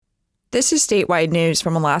This is statewide news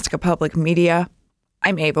from Alaska Public Media.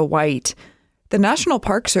 I'm Ava White. The National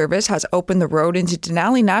Park Service has opened the road into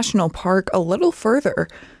Denali National Park a little further.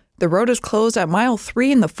 The road is closed at Mile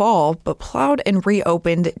 3 in the fall, but plowed and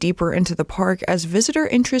reopened deeper into the park as visitor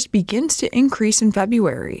interest begins to increase in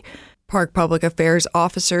February. Park Public Affairs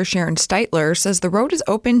Officer Sharon Steitler says the road is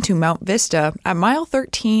open to Mount Vista at Mile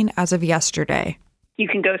 13 as of yesterday. You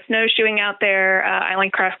can go snowshoeing out there,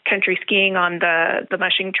 island cross-country skiing on the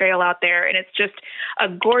mushing trail out there, and it's just a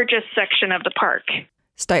gorgeous section of the park.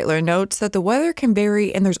 Steitler notes that the weather can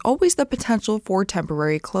vary and there's always the potential for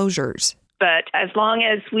temporary closures. But as long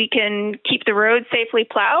as we can keep the road safely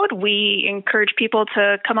plowed, we encourage people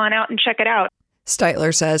to come on out and check it out.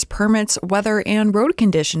 Steitler says permits, weather, and road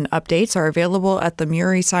condition updates are available at the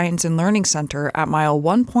Murie Science and Learning Center at Mile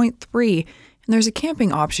 1.3, and there's a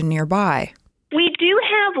camping option nearby. We do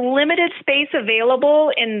have limited space available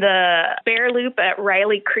in the Bear Loop at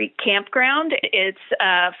Riley Creek Campground. It's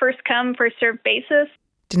first come, first served basis.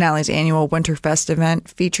 Denali's annual Winterfest event,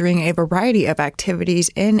 featuring a variety of activities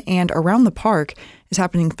in and around the park, is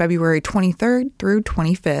happening February 23rd through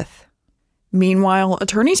 25th. Meanwhile,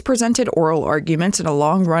 attorneys presented oral arguments in a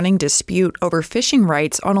long-running dispute over fishing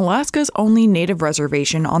rights on Alaska's only native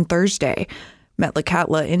reservation on Thursday.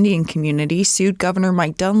 Metlakatla Indian Community sued Governor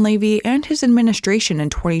Mike Dunleavy and his administration in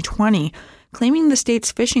 2020, claiming the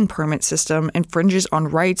state's fishing permit system infringes on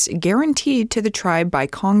rights guaranteed to the tribe by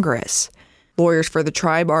Congress. Lawyers for the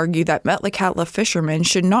tribe argue that Metlakatla fishermen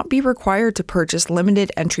should not be required to purchase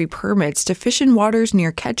limited entry permits to fish in waters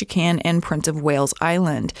near Ketchikan and Prince of Wales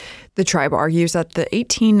Island. The tribe argues that the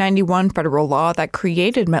 1891 federal law that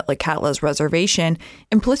created Metlakatla's reservation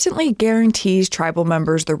implicitly guarantees tribal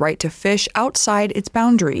members the right to fish outside its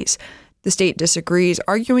boundaries. The state disagrees,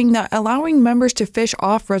 arguing that allowing members to fish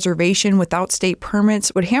off reservation without state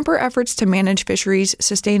permits would hamper efforts to manage fisheries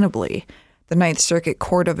sustainably. The Ninth Circuit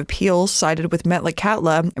Court of Appeals sided with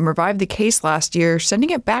Metlakatla and revived the case last year, sending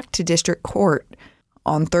it back to district court.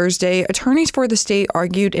 On Thursday, attorneys for the state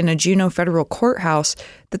argued in a Juneau federal courthouse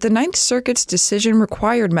that the Ninth Circuit's decision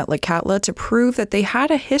required Metlakatla to prove that they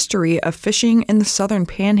had a history of fishing in the southern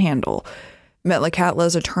panhandle.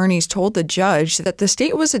 Metlakatla's attorneys told the judge that the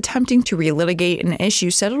state was attempting to relitigate an issue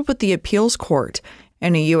settled with the appeals court,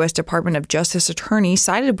 and a U.S. Department of Justice attorney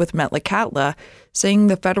sided with Metlakatla, saying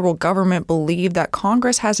the federal government believed that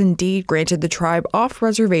Congress has indeed granted the tribe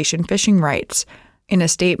off-reservation fishing rights. In a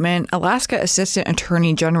statement, Alaska Assistant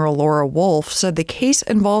Attorney General Laura Wolf said the case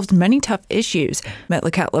involved many tough issues.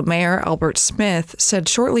 Metlakatla Mayor Albert Smith said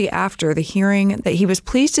shortly after the hearing that he was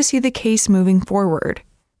pleased to see the case moving forward.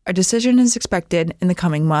 A decision is expected in the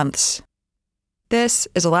coming months. This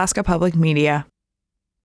is Alaska Public Media.